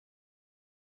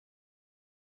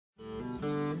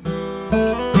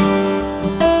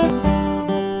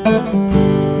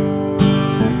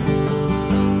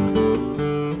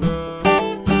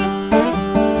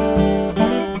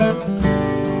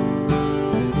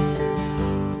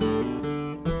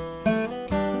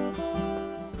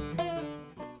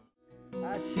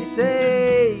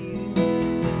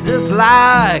just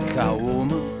like a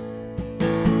woman.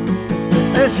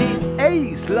 And she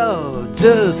aches slow,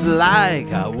 just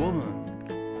like a woman.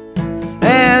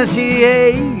 And she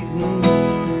aches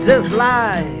just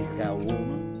like a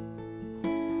woman.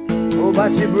 Oh,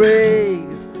 but she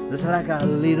breaks just like a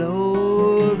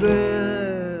little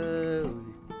girl.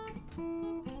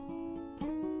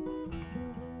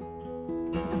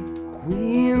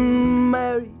 Queen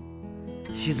Mary,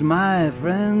 she's my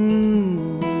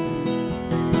friend.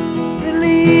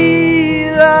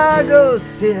 Please, I go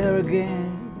see her again.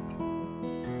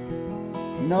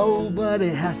 Nobody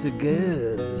has to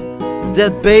guess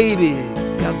that baby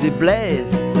got be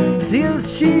blessed till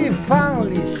she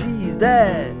finally she's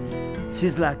dead.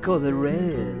 She's like all the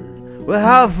rest. With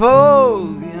her folk,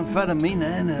 amphetamine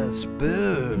and a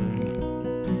spoon.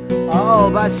 Oh,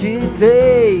 but she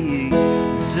takes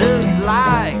just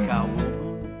like a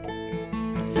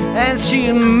woman. And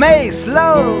she makes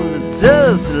love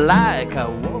just like a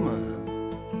woman.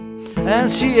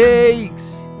 And she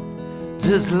aches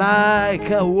just like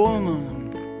a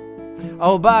woman.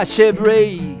 Oh, but she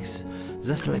breaks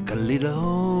just like a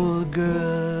little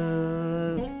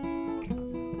girl.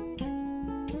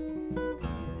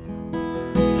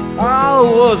 Oh,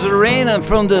 it was raining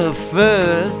from the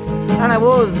first, and I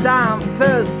was down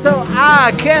first, so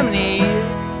I came near.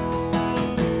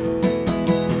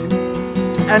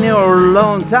 And your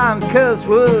long time curse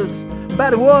was,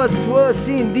 but what's worse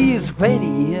in this pain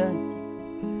here?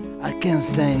 I can't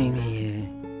stand in here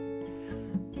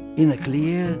in a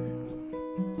clear.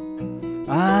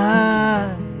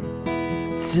 I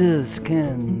just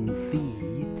can't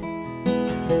feed.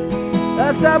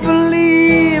 As I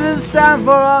believe it's time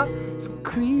for us to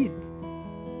quit.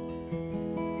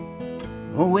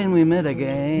 Oh, when we met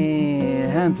again,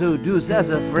 introduced as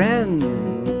a friend.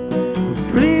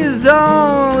 Please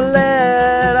don't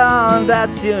let on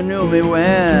that you knew me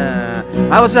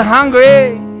when I was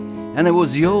hungry and it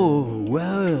was your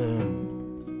well.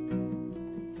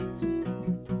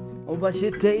 Oh, but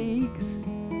she takes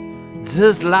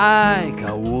just like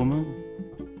a woman.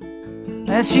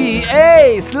 And she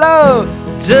aches love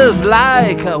just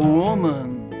like a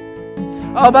woman.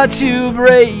 Oh, but you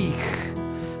break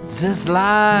just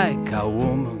like a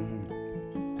woman.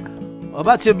 Oh,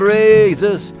 but you break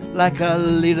just like a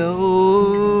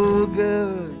little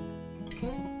girl.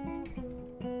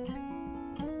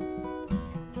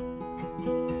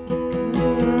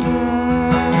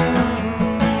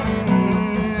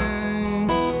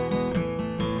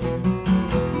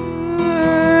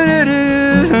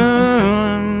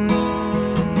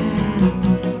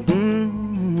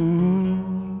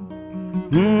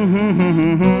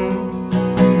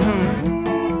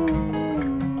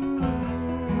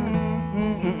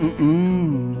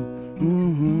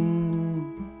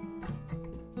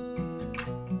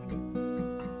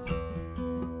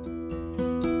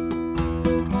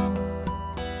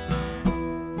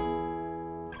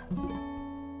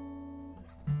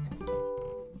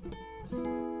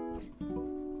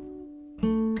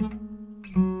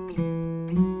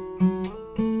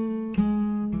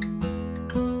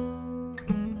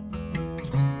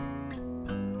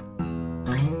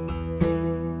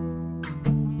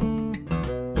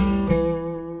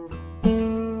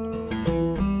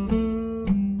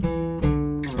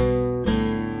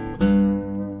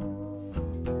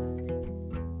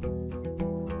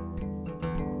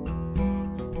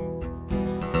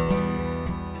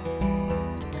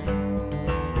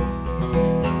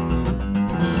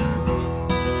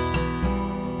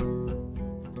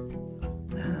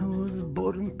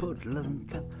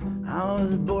 I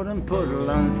was born in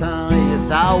Portland town.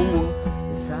 Yes, I would.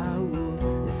 Yes, I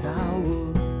would. Yes, I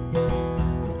would.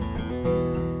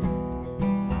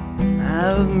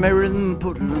 I was married in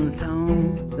Portland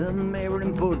town. I was married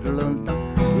in Portland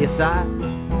town. Yes, I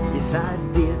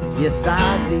did. Yes, I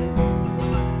did.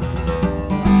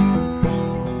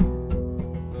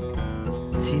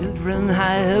 Children, I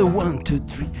had 1, 2,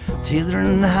 3.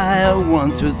 Children, I had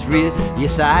 1, 2, 3.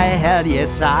 Yes, I had.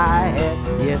 Yes, I had.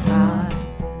 Yes, I had.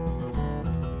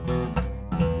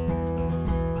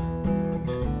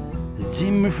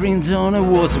 Jimmy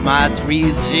Frenzone was my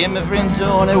tree. Jimmy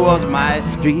Frenzone was my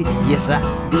tree. Yes, I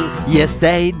did. Yes,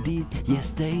 they did. Yes,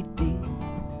 they did.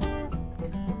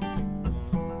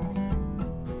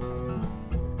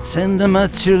 Send my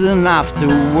children off the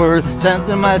world. Send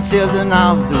my children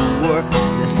off the world.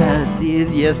 Yes, I did.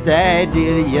 Yes, they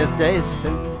did. Yes, they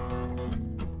sent.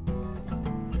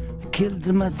 Killed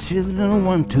my children,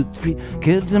 1, 2, 3.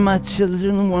 Killed my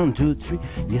children, 1, 2, 3.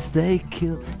 Yes, they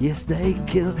kill. Yes, they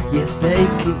kill. Yes, they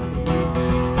kill.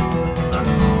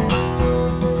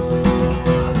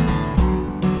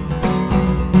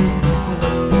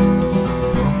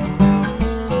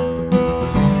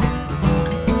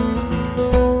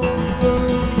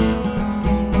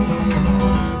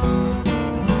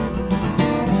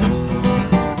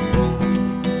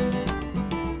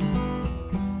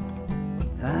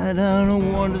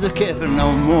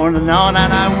 on and on,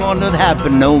 and I won't let it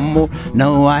happen no more.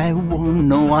 No, I won't,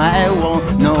 no, I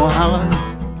won't, no, I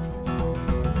won't.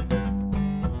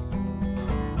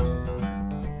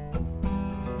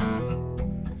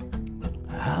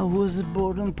 I was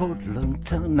born in Portland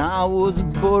town. I was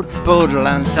born in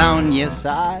Portland town. Yes,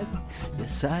 I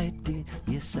did.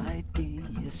 Yes,